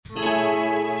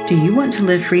Do you want to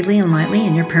live freely and lightly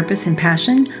in your purpose and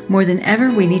passion? More than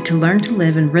ever, we need to learn to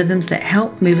live in rhythms that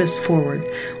help move us forward.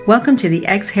 Welcome to the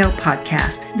Exhale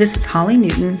Podcast. This is Holly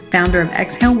Newton, founder of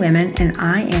Exhale Women, and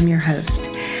I am your host.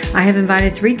 I have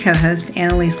invited three co-hosts,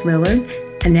 Annalise Lillard,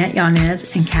 Annette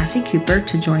Yanez, and Cassie Cooper,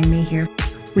 to join me here.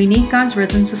 We need God's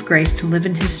rhythms of grace to live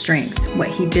in His strength. What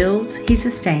He builds, He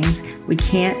sustains. We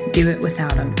can't do it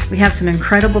without Him. We have some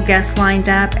incredible guests lined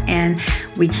up, and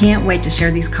we can't wait to share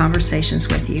these conversations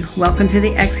with you. Welcome to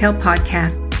the Exhale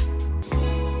Podcast.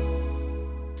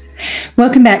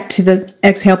 Welcome back to the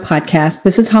Exhale Podcast.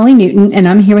 This is Holly Newton, and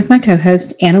I'm here with my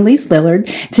co-host, Annalise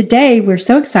Lillard. Today, we're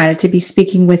so excited to be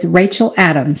speaking with Rachael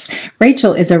Adams.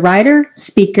 Rachael is a writer,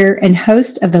 speaker, and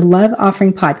host of the Love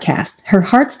Offering podcast. Her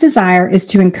heart's desire is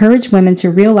to encourage women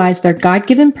to realize their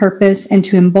God-given purpose and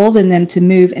to embolden them to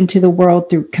move into the world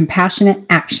through compassionate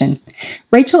action.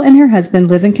 Rachael and her husband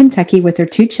live in Kentucky with their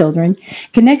two children.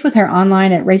 Connect with her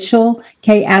online at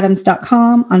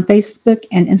rachaelkadams.com, on Facebook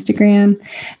and Instagram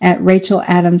at Rachael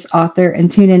Adams Author,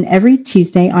 and tune in every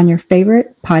Tuesday on your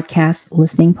favorite podcast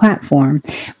listening platform.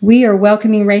 We are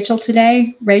welcoming Rachael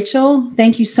today. Rachael,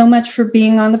 thank you so much for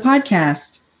being on the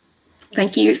podcast.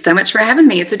 Thank you so much for having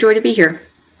me. It's a joy to be here.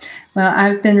 Well,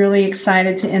 I've been really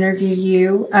excited to interview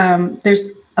you. There's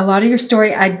a lot of your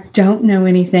story I don't know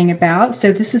anything about,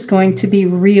 so this is going to be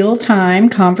real-time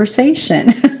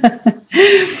conversation.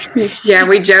 Yeah,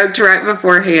 we joked right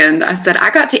beforehand. I said,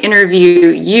 I got to interview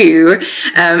you,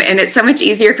 and it's so much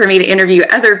easier for me to interview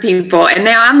other people. And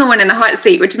now I'm the one in the hot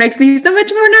seat, which makes me so much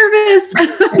more nervous.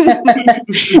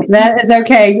 That is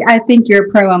okay. I think you're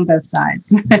a pro on both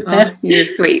sides. Oh, you're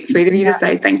sweet. Sweet of you to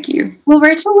say. Thank you. Well,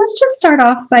 Rachael, let's just start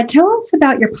off by tell us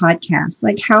about your podcast.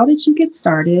 Like, how did you get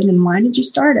started and why did you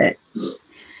start it?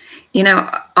 You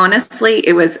know, honestly,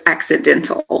 it was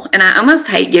accidental. And I almost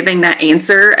hate giving that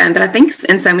answer. But I think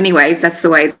in so many ways, that's the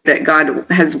way that God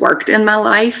has worked in my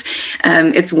life.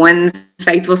 It's one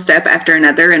faithful step after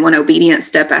another and one obedient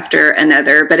step after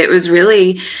another. But it was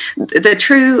really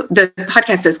the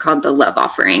podcast is called The Love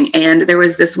Offering. And there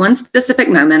was this one specific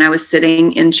moment I was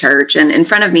sitting in church and in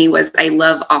front of me was a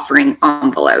love offering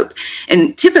envelope.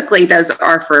 And typically those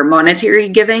are for monetary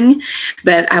giving.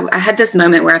 But I had this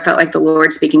moment where I felt like the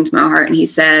Lord speaking to my heart. And He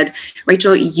said,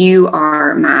 Rachael, you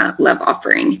are my love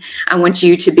offering. I want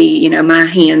you to be, my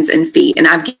hands and feet. And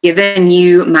I've given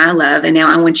you my love. And now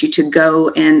I want you to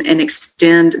go and extend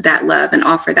that love and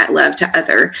offer that love to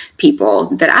other people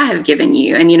that I have given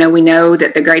you. And, we know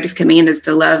that the greatest command is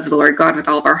to love the Lord God with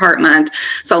all of our heart, mind,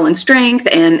 soul, and strength,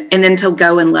 and then to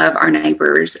go and love our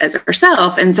neighbors as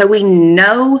ourselves. And so we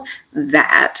know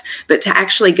that, but to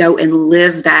actually go and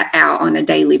live that out on a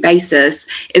daily basis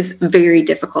is very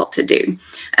difficult to do.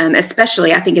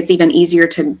 Especially, I think it's even easier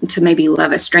to maybe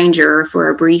love a stranger for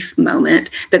a brief moment,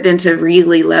 but then to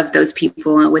really love those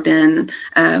people within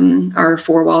our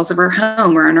four walls of our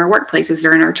home or in our workplaces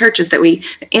or in our churches that we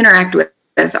interact with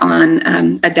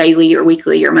on a daily or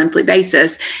weekly or monthly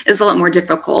basis is a lot more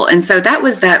difficult. And so that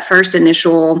was that first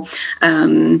initial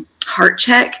heart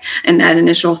check and that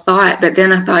initial thought. But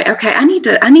then I thought, okay, I need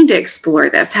to explore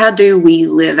this. How do we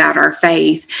live out our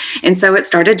faith? And so it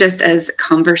started just as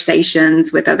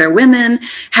conversations with other women.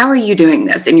 How are you doing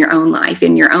this in your own life,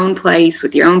 in your own place,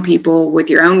 with your own people, with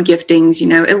your own giftings?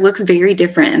 It looks very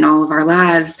different in all of our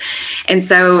lives. And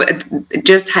so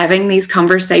just having these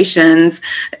conversations,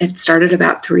 it started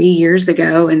about 3 years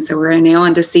ago. And so we're now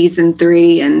into season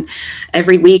 3. And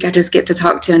every week I just get to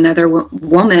talk to another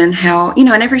woman how,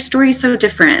 and every story is so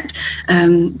different,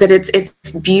 but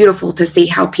it's beautiful to see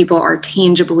how people are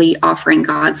tangibly offering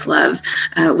God's love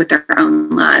with their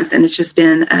own lives, and it's just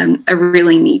been a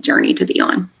really neat journey to be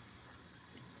on.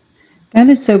 That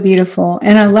is so beautiful,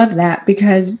 and I love that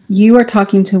because you are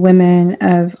talking to women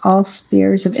of all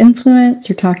spheres of influence.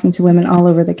 You're talking to women all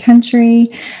over the country.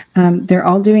 They're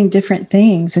all doing different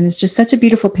things, and it's just such a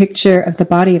beautiful picture of the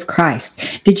body of Christ.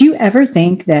 Did you ever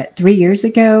think that 3 years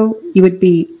ago you would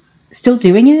be still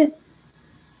doing it?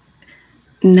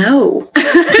 No.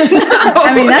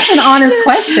 I mean, that's an honest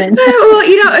question.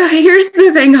 Well, here's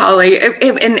the thing, Holly,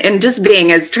 and just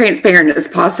being as transparent as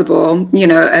possible,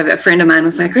 a friend of mine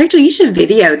was like, Rachael, you should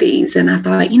video these. And I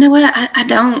thought, you know what, I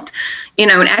don't,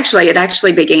 and it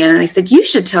actually began, and they said, you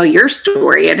should tell your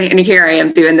story. And here I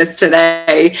am doing this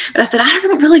today. But I said, I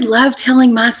don't really love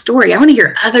telling my story. I want to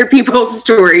hear other people's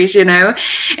stories, And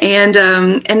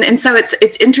so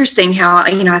it's interesting how,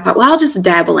 I thought, well, I'll just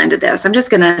dabble into this. I'm just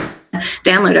going to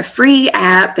download a free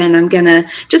app and I'm going to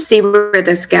just see where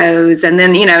this goes. And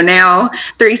then, now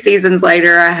 3 seasons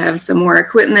later, I have some more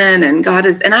equipment, and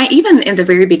and I, even in the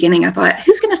very beginning, I thought,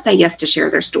 who's going to say yes to share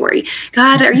their story?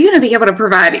 God, are you going to be able to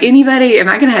provide anybody? Am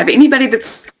I going to have anybody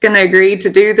that's going to agree to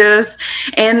do this?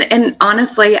 And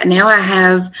honestly, now I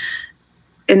have,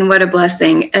 and what a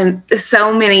blessing, and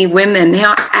so many women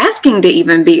now asking to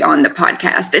even be on the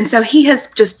podcast. And so he has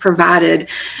just provided,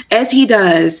 as he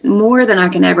does, more than I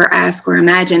can ever ask or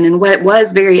imagine. And what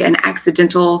was an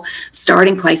accidental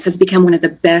starting place has become one of the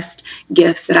best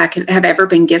gifts that I could have ever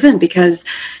been given, because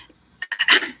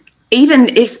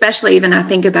especially I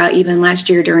think about even last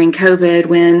year during COVID,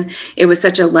 when it was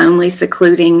such a lonely,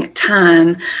 secluding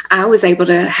time, I was able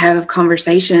to have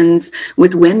conversations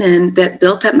with women that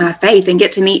built up my faith, and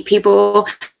get to meet people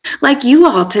like you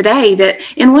all today, that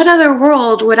in what other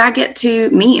world would I get to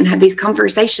meet and have these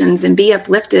conversations and be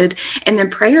uplifted, and then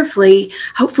prayerfully,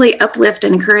 hopefully uplift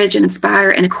and encourage and inspire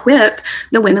and equip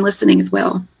the women listening as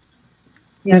well.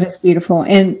 Yeah, that's beautiful.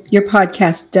 And your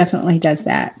podcast definitely does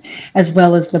that, as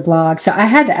well as the blog. So I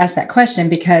had to ask that question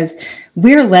because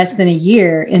we're less than a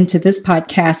year into this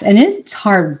podcast, and it's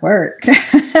hard work.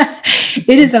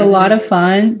 It is a lot of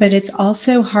fun, but it's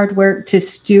also hard work to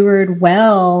steward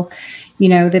well,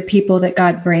 the people that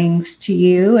God brings to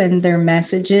you and their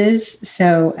messages.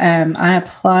 So I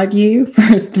applaud you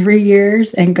for 3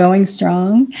 years and going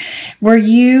strong. Were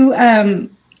you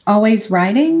always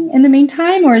writing in the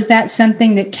meantime, or is that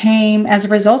something that came as a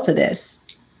result of this?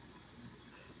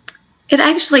 It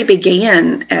actually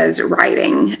began as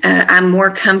writing. I'm more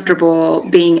comfortable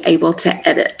being able to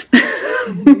edit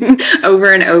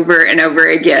over and over and over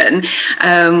again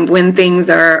when things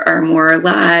are more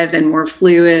alive and more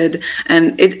fluid.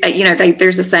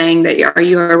 There's a saying that, are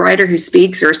you a writer who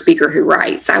speaks or a speaker who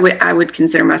writes? I would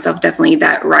consider myself definitely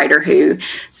that writer who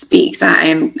speaks.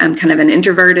 I'm kind of an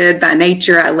introverted by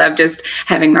nature. I love just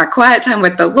having my quiet time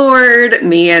with the Lord,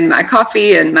 me and my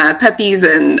coffee and my puppies,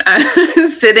 and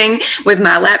sitting with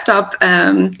my laptop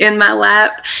in my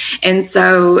lap. And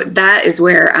so that is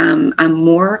where I'm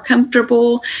more comfortable.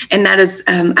 And that is,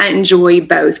 I enjoy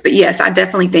both. But yes, I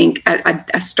definitely think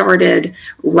I started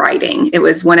writing. It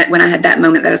was when I had that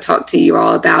moment that I talked to you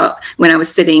all about, when I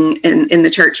was sitting in the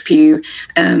church pew.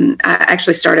 I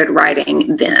actually started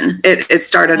writing then. It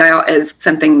started out as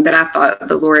something that I thought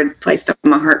the Lord placed on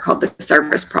my heart, called the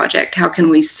Service Project. How can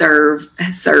we serve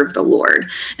the Lord?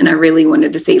 And I really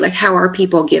wanted to see, how are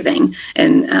people giving,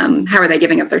 and how are they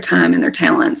giving up their time and their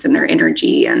talents and their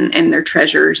energy and their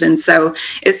treasures? And so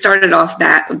it started off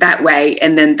that way.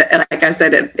 And then, like I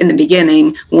said in the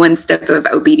beginning, one step of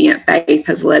obedient faith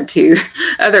has led to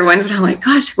other ones. And I'm like,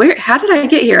 gosh, how did I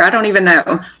get here? I don't even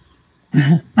know.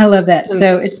 I love that.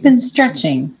 So it's been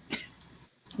stretching.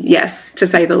 Yes, to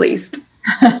say the least.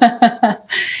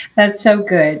 That's so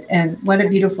good. And what a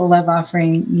beautiful love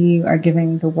offering you are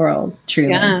giving the world,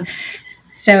 truly. Yeah.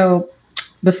 So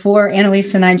before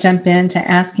Annalise and I jump into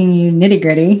asking you nitty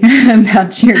gritty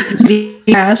about your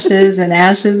ashes and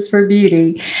ashes for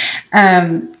beauty,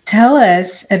 tell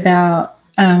us about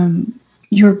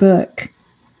your book.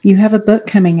 You have a book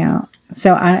coming out.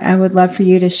 So I would love for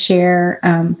you to share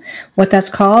what that's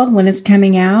called, when it's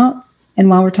coming out, and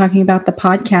while we're talking about the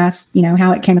podcast,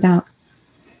 how it came about.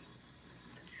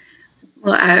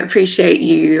 Well, I appreciate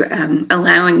you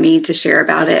allowing me to share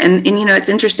about it. And it's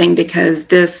interesting because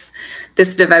this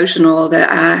devotional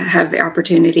that I have the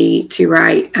opportunity to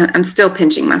write, I'm still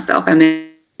pinching myself. I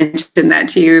mentioned that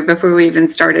to you before we even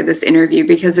started this interview,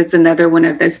 because it's another one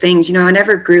of those things. I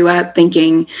never grew up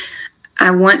thinking, I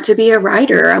want to be a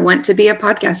writer, I want to be a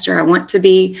podcaster, I want to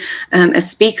be a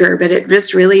speaker. But it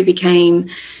just really became,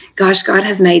 gosh, God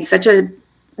has made such a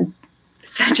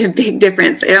big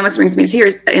difference. It almost brings me to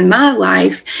tears in my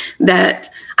life, that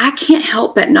I can't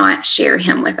help but not share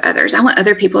him with others. I want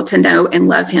other people to know and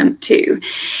love him too.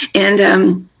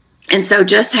 And so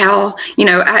just how,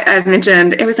 I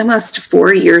mentioned it was almost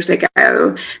 4 years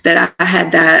ago that I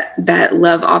had that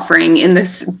love offering in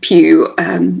this pew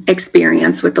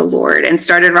experience with the Lord, and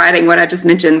started writing what I just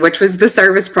mentioned, which was the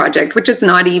Service Project, which is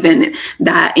not even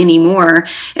that anymore.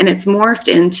 And it's morphed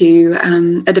into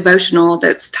a devotional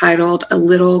that's titled A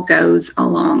Little Goes a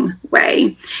Long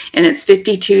Way. And it's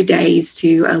 52 days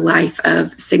to a life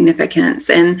of significance.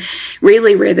 And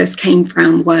really where this came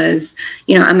from was,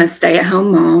 I'm a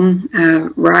stay-at-home mom.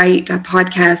 Write a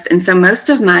podcast, and so most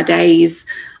of my days,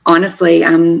 honestly,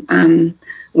 I'm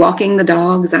walking the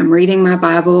dogs, I'm reading my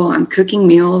Bible, I'm cooking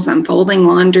meals, I'm folding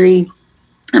laundry,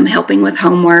 I'm helping with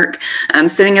homework. I'm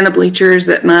sitting in the bleachers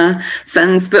at my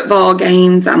son's football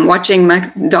games. I'm watching my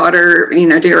daughter,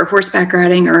 do her horseback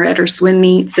riding or at her swim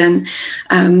meets. And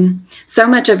so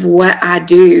much of what I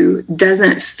do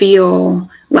doesn't feel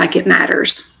like it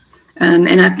matters.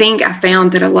 And I think I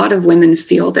found that a lot of women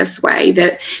feel this way,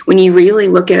 that when you really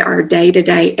look at our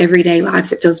day-to-day, everyday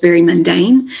lives, it feels very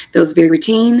mundane, feels very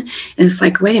routine. And it's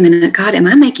like, wait a minute, God, am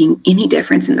I making any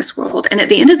difference in this world? And at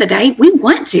the end of the day, we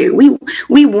want to.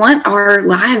 We want our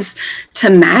lives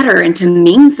to matter and to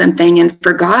mean something. And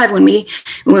for God, when we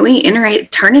enter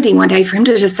eternity one day, for him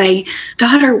to just say,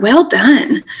 daughter, well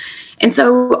done. And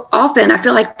so often I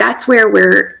feel like that's where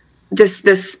we're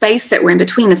this space that we're in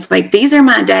between. It's like, these are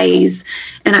my days.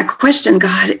 And I question,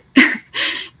 God,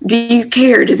 do you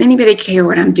care? Does anybody care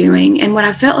what I'm doing? And what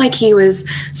I felt like he was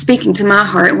speaking to my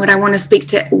heart, and what I want to speak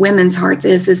to women's hearts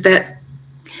is that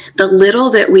the little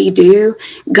that we do,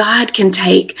 God can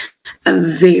take a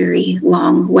very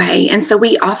long way. And so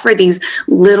we offer these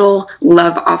little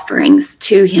love offerings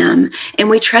to him, and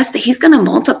we trust that he's going to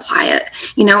multiply it.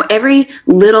 Every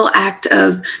little act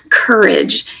of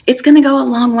courage, it's going to go a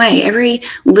long way. Every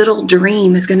little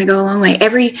dream is going to go a long way.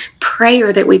 Every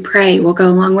prayer that we pray will go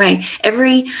a long way.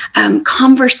 Every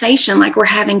conversation like we're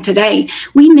having today,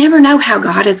 we never know how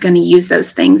God is going to use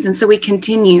those things. And so we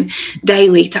continue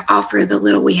daily to offer the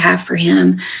little we have for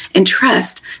him and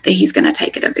trust that he's going to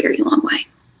take it a very long way.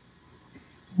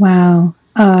 Wow.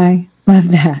 I love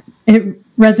that. It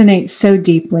resonates so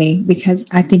deeply because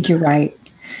I think you're right.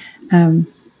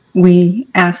 We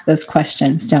ask those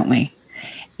questions, don't we?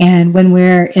 And when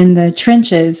we're in the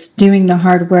trenches doing the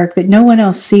hard work that no one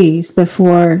else sees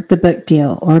before the book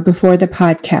deal or before the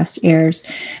podcast airs,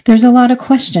 there's a lot of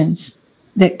questions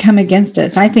that come against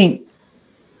us. I think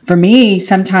for me,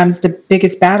 sometimes the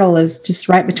biggest battle is just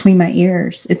right between my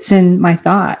ears. It's in my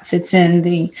thoughts. It's in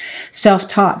the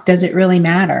self-talk. Does it really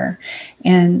matter?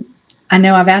 And I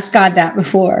know I've asked God that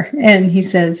before, and he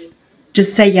says,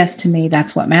 just say yes to me.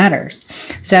 That's what matters.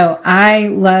 So I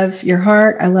love your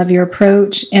heart. I love your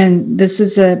approach. And this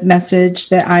is a message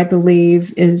that I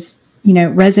believe is,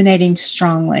 resonating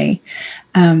strongly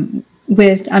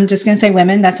with, I'm just going to say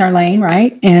women. That's our lane,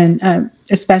 right? And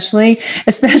especially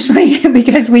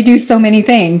because we do so many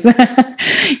things.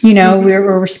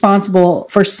 We're responsible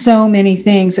for so many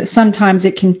things that sometimes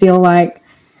it can feel like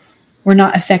we're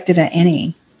not effective at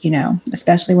any.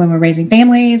 Especially when we're raising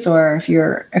families, or if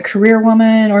you're a career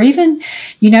woman, or even,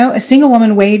 a single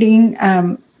woman waiting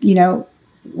on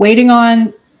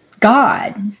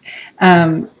God.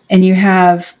 And you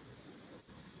have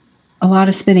a lot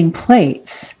of spinning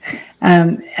plates.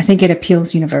 I think it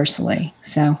appeals universally.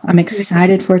 So I'm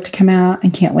excited for it to come out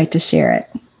and can't wait to share it.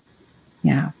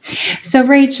 Yeah. So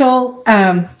Rachael,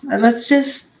 let's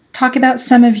just talk about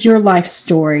some of your life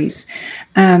stories.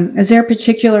 Is there a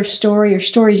particular story or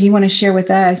stories you want to share with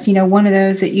us? One of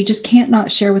those that you just can't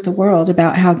not share with the world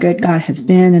about how good God has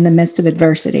been in the midst of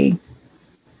adversity.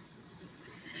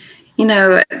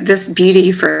 This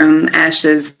beauty from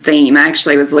ashes theme, I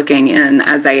actually was looking in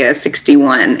Isaiah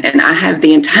 61, and I have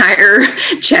the entire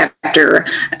chapter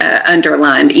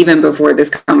underlined even before this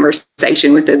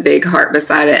conversation with a big heart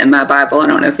beside it in my Bible. I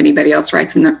don't know if anybody else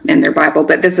writes in their Bible,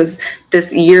 but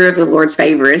this year of the Lord's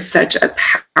favor is such a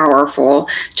powerful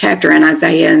chapter in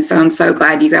Isaiah. And so I'm so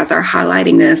glad you guys are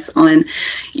highlighting this on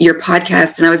your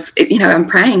podcast. And I was, I'm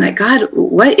praying like, God,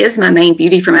 what is my main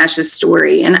beauty from ashes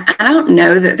story? And I don't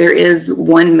know that there is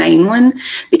one main one,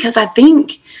 because I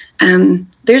think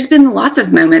there's been lots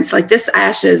of moments like this.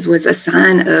 Ashes was a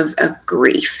sign of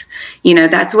grief.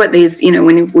 That's what these,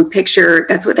 when we picture,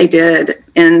 that's what they did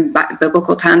in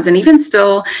biblical times. And even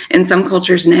still in some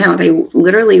cultures now, they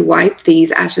literally wiped these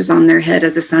ashes on their head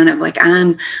as a sign of like,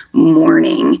 I'm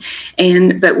mourning.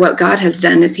 But what God has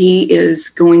done is he is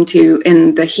going to,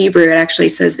 in the Hebrew, it actually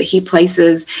says that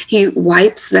he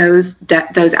wipes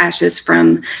those ashes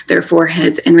from their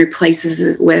foreheads and replaces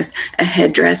it with a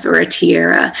headdress or a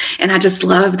tiara. And I just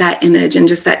love that image and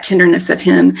just that tenderness of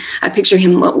him. I picture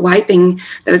him wiping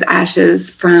those ashes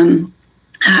from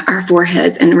our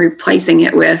foreheads and replacing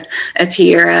it with a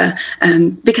tiara,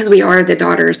 because we are the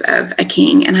daughters of a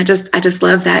king. And I just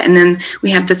love that. And then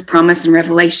we have this promise in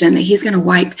Revelation that he's going to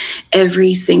wipe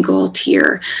every single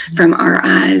tear from our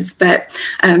eyes. But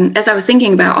as I was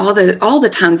thinking about all the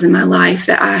times in my life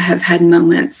that I have had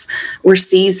moments or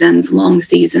seasons, long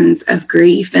seasons of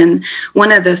grief. And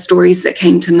one of the stories that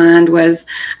came to mind was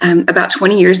about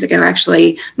 20 years ago,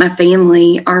 actually, my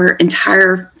family, our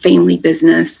entire family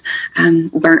business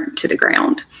burnt to the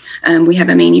ground. We have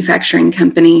a manufacturing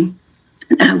company.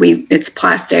 It's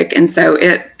plastic, and so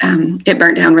it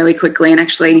burnt down really quickly. And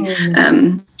actually,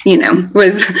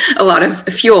 was a lot of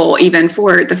fuel even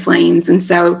for the flames. And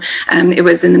so it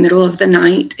was in the middle of the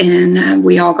night, and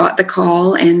we all got the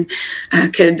call and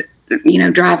could,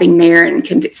 driving there and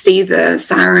could see the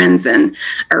sirens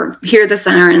or hear the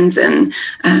sirens and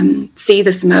see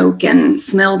the smoke and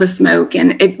smell the smoke.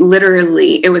 And it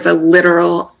was a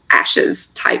literal ashes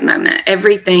type moment.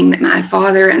 Everything that my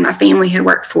father and my family had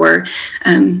worked for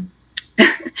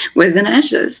was in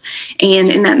ashes. And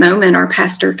in that moment, our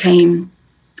pastor came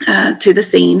to the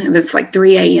scene. It was like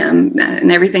 3 a.m.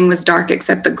 And everything was dark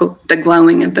except the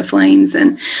glowing of the flames.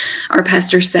 And our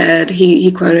pastor said,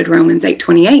 he quoted Romans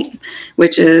 8:28,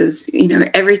 which is,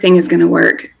 everything is going to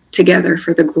work together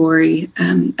for the glory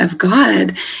of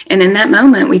God. And in that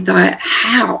moment, we thought,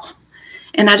 how?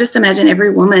 And I just imagine every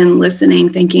woman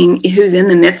listening, thinking, who's in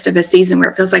the midst of a season where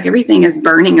it feels like everything is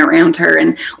burning around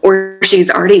her, or she's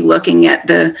already looking at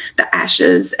the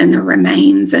ashes and the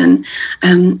remains, and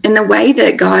the way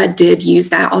that God did use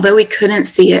that, although we couldn't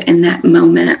see it in that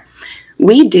moment,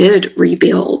 we did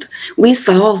rebuild. We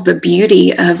saw the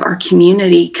beauty of our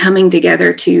community coming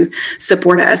together to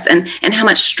support us, and how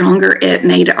much stronger it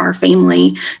made our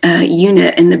family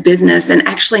unit in the business. And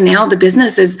actually now the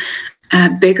business is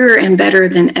bigger and better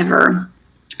than ever.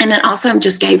 And it also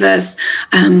just gave us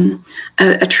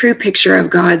a true picture of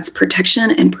God's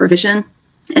protection and provision.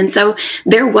 And so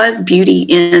there was beauty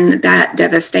in that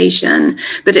devastation,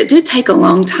 but it did take a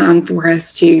long time for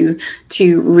us to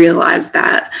realize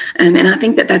that. And I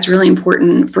think that that's really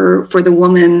important for the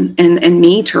woman and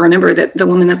me to remember, that the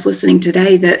woman that's listening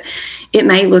today, that it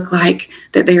may look like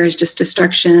that there is just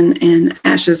destruction and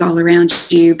ashes all around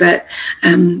you, but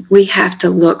we have to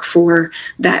look for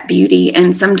that beauty.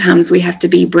 And sometimes we have to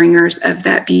be bringers of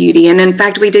that beauty. And in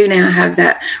fact, we do now have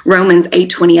that Romans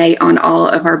 8:28 on all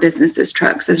of our businesses'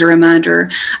 trucks as a reminder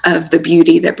of the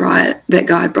beauty that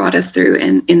God brought us through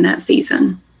in that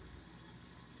season.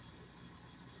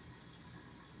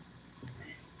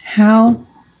 How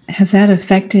has that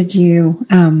affected you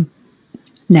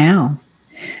now?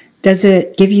 Does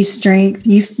it give you strength?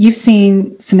 You've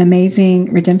seen some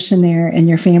amazing redemption there in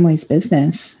your family's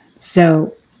business.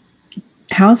 So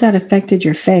how has that affected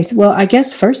your faith? Well, I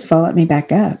guess first of all, let me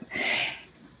back up.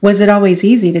 Was it always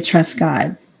easy to trust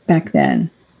God back then?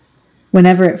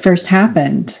 Whenever it first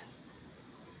happened,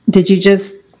 did you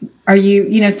just,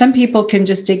 some people can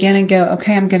just dig in and go,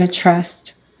 okay, I'm going to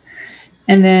trust.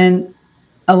 And then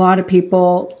a lot of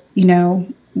people,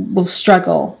 will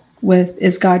struggle with,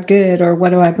 is God good, or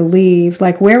what do I believe?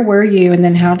 Like, where were you, and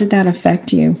then how did that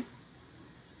affect you?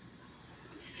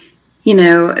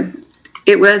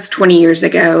 It was 20 years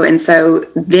ago, and so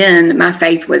then my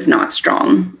faith was not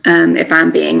strong, if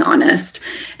I'm being honest.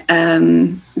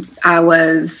 I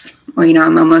was,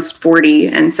 I'm almost 40,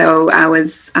 and so I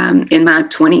was in my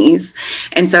 20s.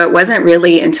 And so it wasn't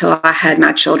really until I had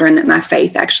my children that my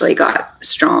faith actually got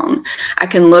strong. I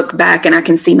can look back and I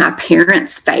can see my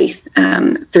parents' faith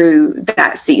through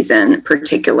that season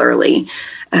particularly.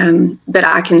 But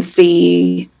I can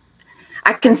see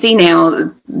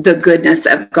now the goodness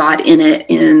of God in it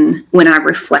when I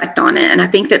reflect on it. And I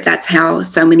think that that's how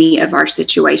so many of our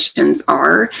situations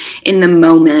are. In the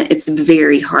moment, it's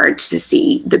very hard to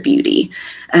see the beauty.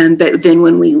 But then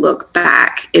when we look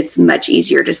back, it's much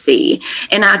easier to see.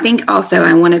 And I think also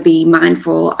I want to be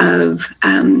mindful of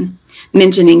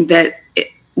mentioning that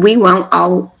we won't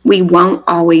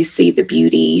always see the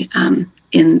beauty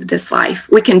in this life.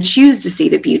 We can choose to see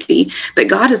the beauty, but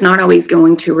God is not always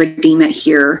going to redeem it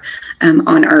here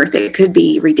on earth. It could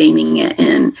be redeeming it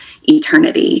in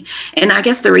eternity. And I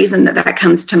guess the reason that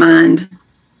comes to mind,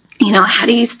 how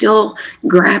do you still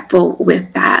grapple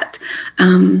with that?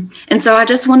 And so I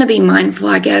just want to be mindful,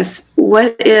 I guess,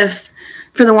 what if,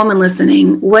 for the woman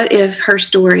listening, what if her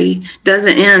story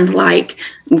doesn't end like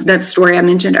the story I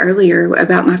mentioned earlier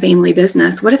about my family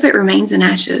business? What if it remains in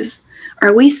ashes?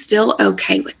 Are we still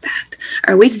okay with that?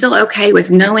 Are we still okay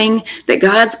with knowing that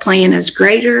God's plan is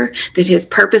greater, that his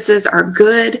purposes are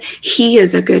good? He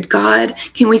is a good God.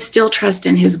 Can we still trust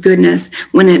in his goodness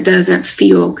when it doesn't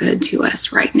feel good to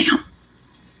us right now?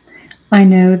 I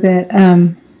know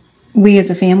that we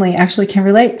as a family actually can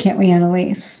relate, can't we,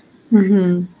 Annalise?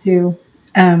 Mm-hmm. To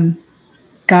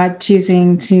God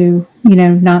choosing to,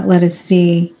 not let us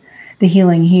see the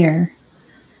healing here.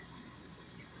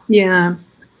 Yeah.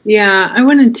 Yeah, I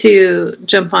wanted to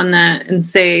jump on that and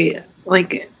say,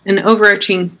 like, an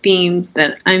overarching theme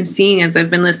that I'm seeing as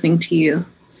I've been listening to you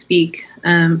speak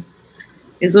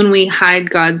is when we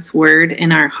hide God's word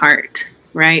in our heart,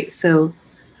 right? So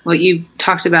what you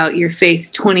talked about, your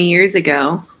faith 20 years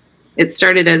ago, it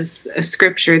started as a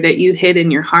scripture that you hid in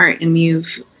your heart, and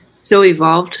you've so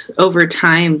evolved over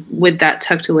time with that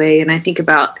tucked away. And I think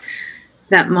about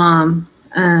that mom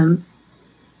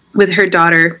with her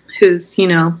daughter who's,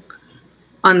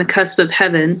 on the cusp of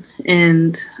heaven,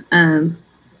 and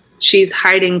she's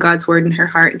hiding God's word in her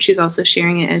heart, and she's also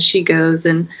sharing it as she goes.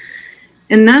 And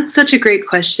that's such a great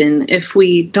question if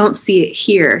we don't see it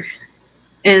here.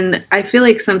 And I feel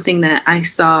like something that I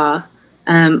saw,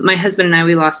 my husband and I,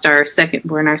 we lost our second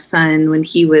born, our son, when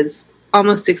he was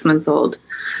almost 6 months old.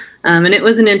 And it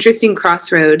was an interesting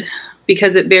crossroad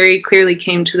because it very clearly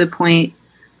came to the point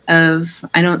of,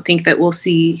 I don't think that we'll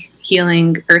see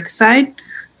healing earthside,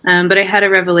 but I had a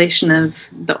revelation of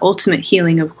the ultimate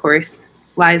healing, of course,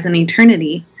 lies in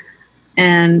eternity.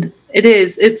 And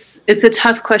it's a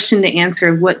tough question to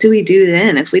answer. What do we do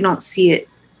then if we don't see it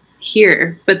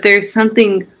here? But there's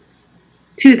something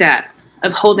to that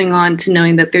of holding on to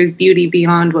knowing that there's beauty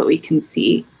beyond what we can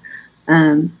see.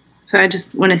 So I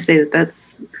just want to say that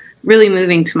that's really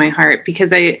moving to my heart,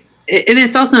 because and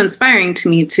it's also inspiring to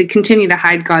me to continue to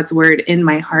hide God's word in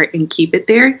my heart and keep it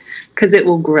there, because it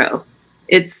will grow.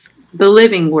 It's the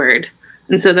living word.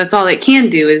 And so that's all it can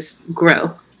do is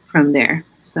grow from there.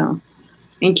 So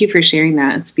thank you for sharing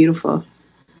that. It's beautiful.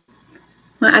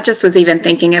 Well, I just was even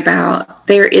thinking about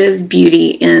there is beauty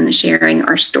in sharing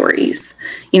our stories.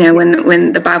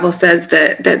 When the Bible says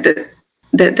that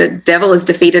the devil is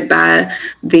defeated by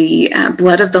the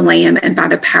blood of the Lamb and by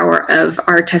the power of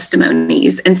our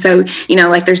testimonies. And so,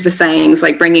 like there's the sayings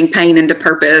like bringing pain into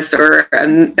purpose, or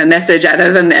a message out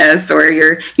of a mess, or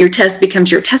your test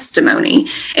becomes your testimony.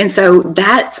 And so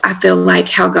that's, I feel like,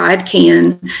 how God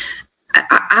can,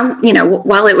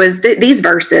 while it was these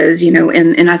verses,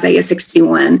 in Isaiah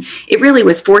 61, it really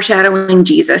was foreshadowing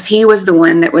Jesus. He was the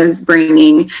one that was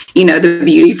bringing, the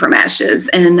beauty from ashes.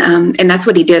 And that's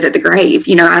what he did at the grave.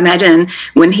 I imagine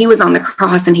when he was on the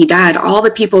cross and he died, all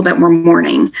the people that were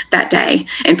mourning that day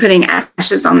and putting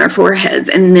ashes on their foreheads,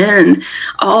 and then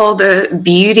all the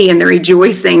beauty and the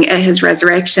rejoicing at his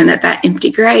resurrection at that empty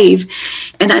grave.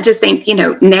 And I just think,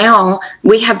 now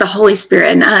we have the Holy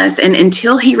Spirit in us, and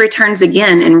until he returns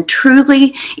again and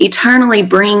truly eternally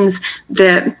brings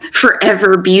the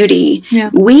forever beauty,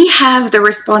 we have the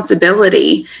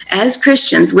responsibility as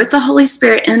Christians with the Holy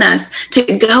Spirit in us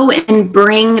to go and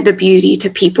bring the beauty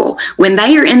to people. When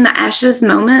they are in the ashes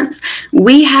moments,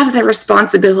 we have the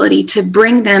responsibility to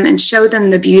bring them and show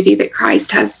them the beauty that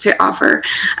Christ has to offer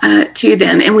to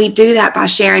them. And we do that by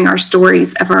sharing our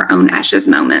stories of our own ashes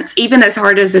moments, even as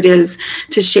hard as it is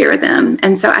to share them.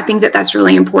 And so I think that that's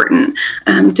really important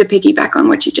to piggyback on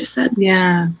what you just said.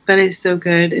 Yeah, that is so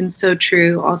good and so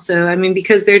true also.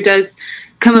 Because there does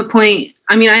come a point,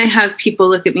 I have people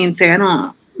look at me and say, I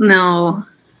don't know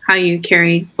how you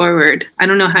carry forward. I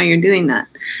don't know how you're doing that.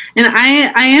 And I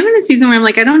am in a season where I'm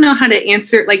like, I don't know how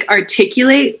to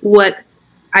articulate what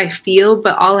I feel,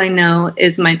 but all I know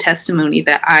is my testimony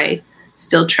that I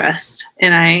still trust.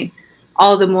 And I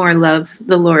all the more love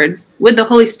the Lord. With the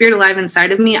Holy Spirit alive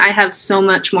inside of me, I have so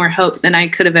much more hope than I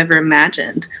could have ever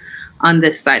imagined on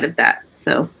this side of that.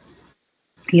 So,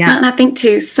 yeah. And I think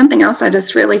too, something else I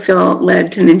just really feel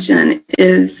led to mention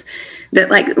is that,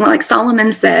 like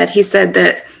Solomon said, he said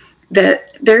that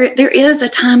there is a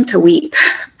time to weep.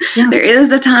 Yeah. There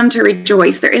is a time to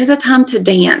rejoice. There is a time to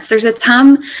dance. There's a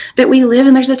time that we live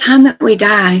and there's a time that we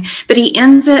die. But he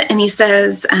ends it and he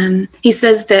says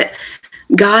that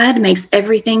God makes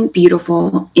everything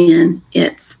beautiful in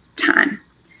its time.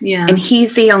 Yeah. And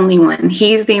he's the only one.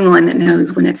 He's the one that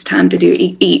knows when it's time to do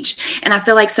each. And I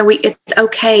feel like it's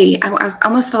okay. I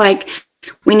almost feel like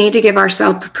we need to give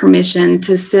ourselves permission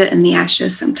to sit in the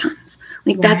ashes sometimes.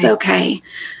 That's okay.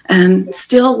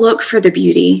 Still look for the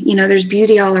beauty. There's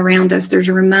beauty all around us. There's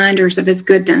reminders of his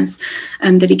goodness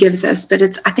that he gives us. But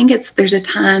there's a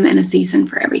time and a season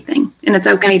for everything. And it's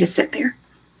okay to sit there.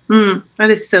 That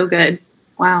is so good.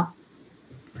 Wow.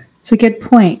 It's a good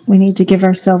point. We need to give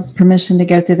ourselves permission to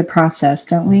go through the process,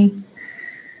 don't we?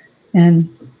 And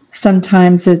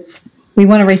sometimes we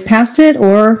want to race past it,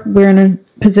 or we're in a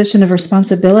position of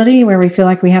responsibility where we feel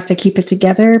like we have to keep it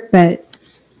together, but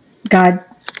God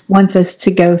wants us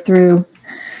to go through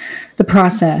the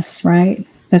process, right?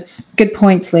 That's good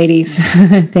points, ladies.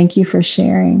 Thank you for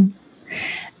sharing.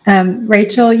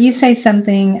 Rachael, you say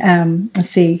something, let's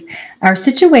see, our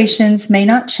situations may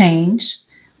not change,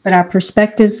 but our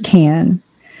perspectives can.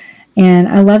 And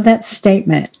I love that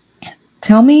statement.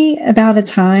 Tell me about a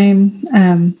time,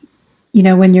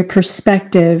 when your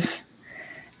perspective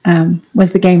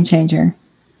was the game changer.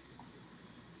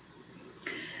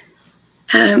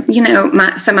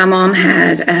 My mom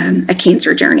had a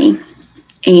cancer journey.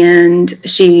 And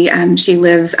she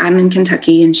lives, I'm in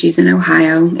Kentucky and she's in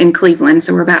Ohio, in Cleveland.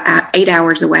 So we're about 8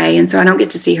 hours away. And so I don't get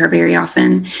to see her very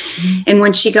often. Mm-hmm. And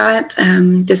when she got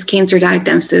this cancer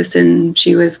diagnosis and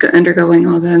she was undergoing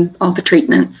all the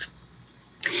treatments,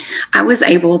 I was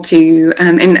able to,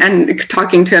 and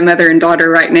talking to a mother and daughter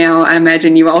right now, I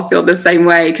imagine you all feel the same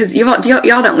way, because y'all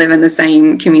don't live in the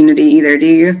same community either, do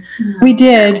you? We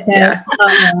did. Yeah.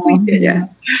 We did, yeah.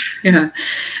 Yeah.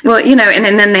 Well, and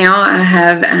then now I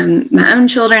have my own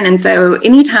children. And so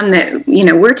anytime that,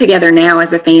 we're together now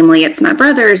as a family, it's my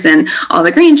brothers and all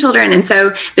the grandchildren. And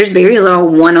so there's very little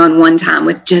one-on-one time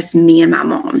with just me and my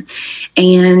mom.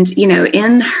 And,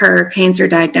 in her cancer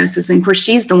diagnosis, and of course,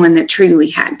 she's the one that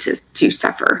truly had to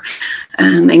suffer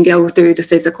and go through the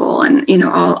physical and,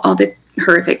 all the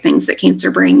horrific things that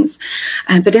cancer brings.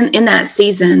 But in that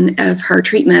season of her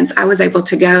treatments, I was able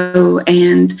to go,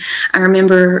 and I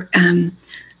remember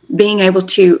being able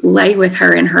to lay with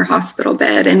her in her hospital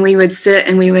bed, and we would sit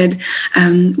and we would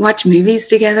watch movies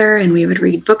together, and we would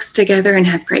read books together and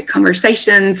have great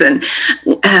conversations, and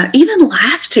even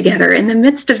laugh together in the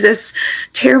midst of this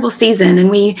terrible season. And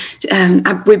we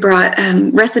brought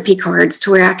recipe cards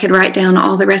to where I could write down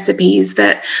all the recipes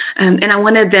that, and I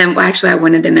wanted them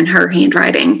in her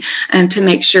handwriting to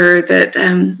make sure that,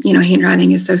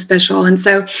 handwriting is so special. And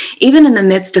so even in the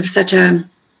midst of such a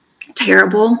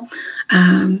terrible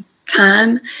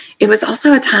time, it was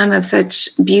also a time of such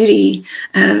beauty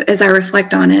as I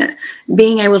reflect on it,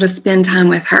 being able to spend time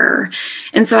with her.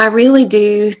 And so I really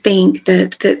do think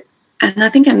that, and I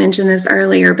think I mentioned this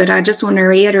earlier, but I just want to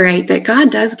reiterate that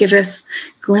God does give us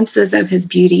glimpses of his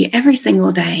beauty every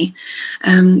single day.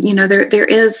 There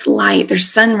is light, there's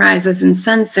sunrises and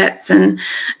sunsets and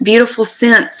beautiful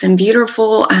scents and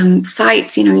beautiful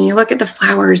sights. You look at the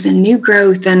flowers and new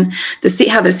growth and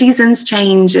how the seasons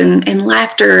change and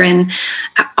laughter and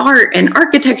art and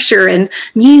architecture and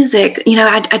music.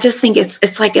 I just think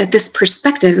it's like this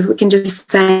perspective. We can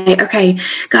just say, okay,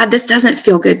 God, this doesn't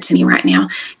feel good to me right now.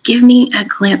 Give me a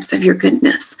glimpse of your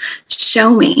goodness.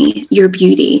 Show me your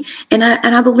beauty. And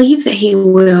I believe that he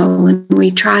will when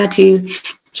we try to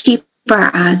keep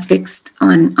our eyes fixed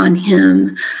on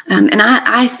him. And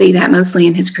I see that mostly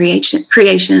in his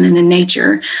creation and in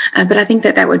nature. But I think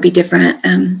that would be different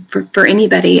for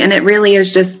anybody. And it really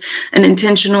is just an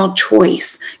intentional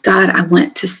choice. God, I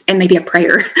want to, and maybe a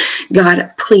prayer.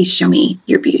 God, please show me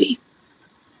your beauty.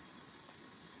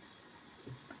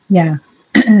 Yeah.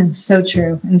 So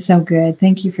true and so good.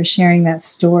 Thank you for sharing that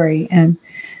story. And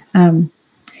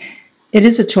it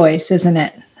is a choice, isn't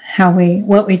it?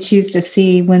 What we choose to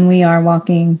see when we are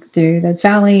walking through those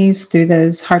valleys, through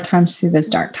those hard times, through those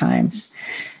dark times.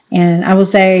 And I will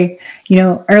say,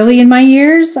 early in my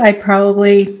years, I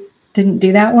probably didn't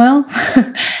do that well.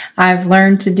 I've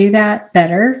learned to do that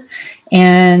better.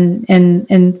 And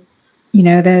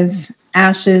those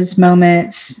ashes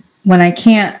moments when I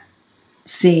can't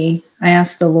see, I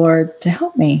ask the Lord to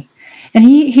help me. And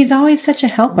he's always such a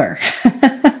helper.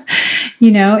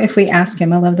 If we ask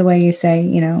him. I love the way you say,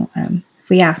 if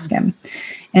we ask him.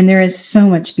 And there is so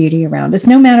much beauty around us,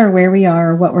 no matter where we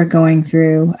are or what we're going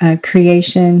through.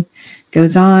 Creation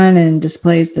goes on and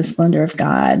displays the splendor of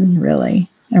God, really,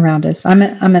 around us. I'm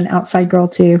an outside girl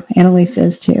too. Annalise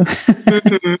is too.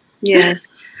 Mm-hmm. Yes.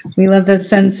 We love the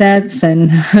sunsets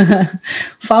and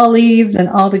fall leaves and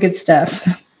all the good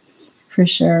stuff, for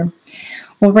sure.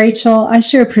 Well, Rachael, I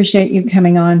sure appreciate you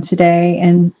coming on today.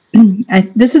 And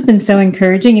this has been so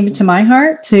encouraging, even to my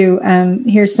heart, to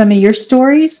hear some of your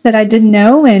stories that I didn't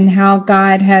know, and how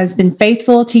God has been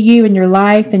faithful to you in your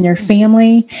life and your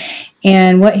family,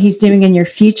 and what he's doing in your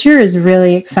future is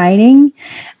really exciting.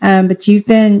 But you've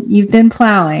been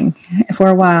plowing for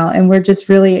a while, and we're just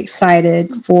really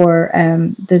excited for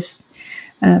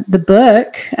the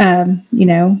book,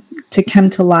 to come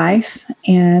to life.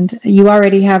 And you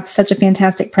already have such a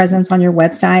fantastic presence on your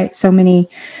website, so many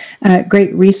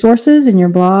great resources in your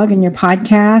blog and your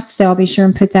podcast. So I'll be sure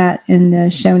and put that in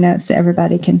the show notes so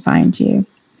everybody can find you.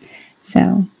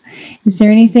 So is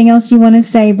there anything else you want to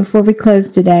say before we close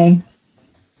today?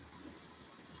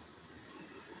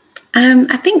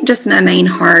 I think just my main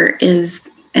heart is,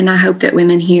 and I hope that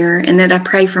women hear, and that I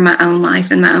pray for my own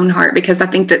life and my own heart, because I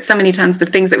think that so many times the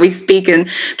things that we speak and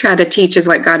try to teach is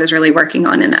what God is really working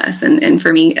on in us, and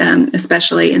for me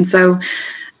especially. And so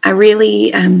I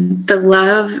really, the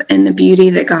love and the beauty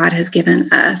that God has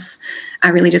given us, I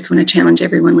really just want to challenge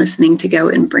everyone listening to go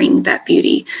and bring that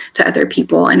beauty to other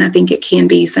people. And I think it can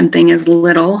be something as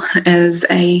little as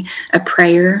a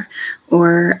prayer,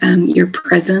 or your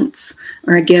presence,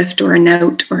 or a gift, or a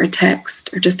note, or a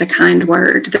text, or just a kind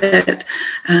word that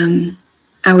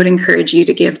I would encourage you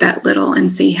to give that little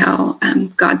and see how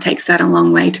God takes that a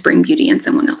long way to bring beauty in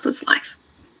someone else's life.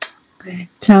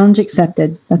 Challenge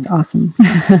accepted. That's awesome.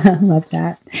 Love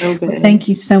that. Okay. Well, thank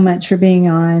you so much for being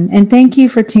on. And thank you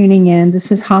for tuning in.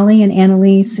 This is Holly and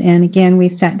Annalise. And again,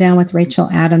 we've sat down with Rachael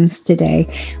Adams today.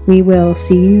 We will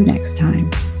see you next time.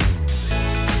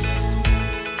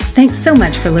 Thanks so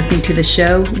much for listening to the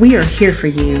show. We are here for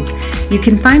you. You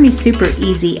can find me super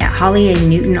easy at Holly A.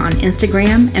 Newton on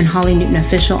Instagram and Holly Newton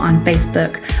Official on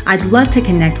Facebook. I'd love to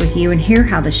connect with you and hear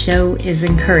how the show is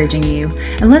encouraging you.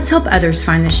 And let's help others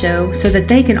find the show so that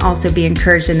they can also be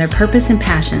encouraged in their purpose and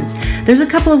passions. There's a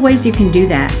couple of ways you can do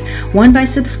that. One, by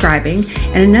subscribing,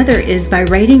 and another is by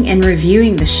rating and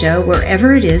reviewing the show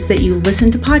wherever it is that you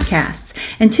listen to podcasts.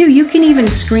 And two, you can even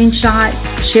screenshot,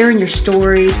 share in your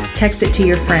stories, text it to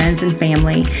your friends and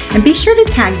family. And be sure to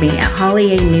tag me at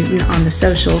Holly A. Newton on the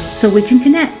socials so we can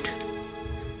connect.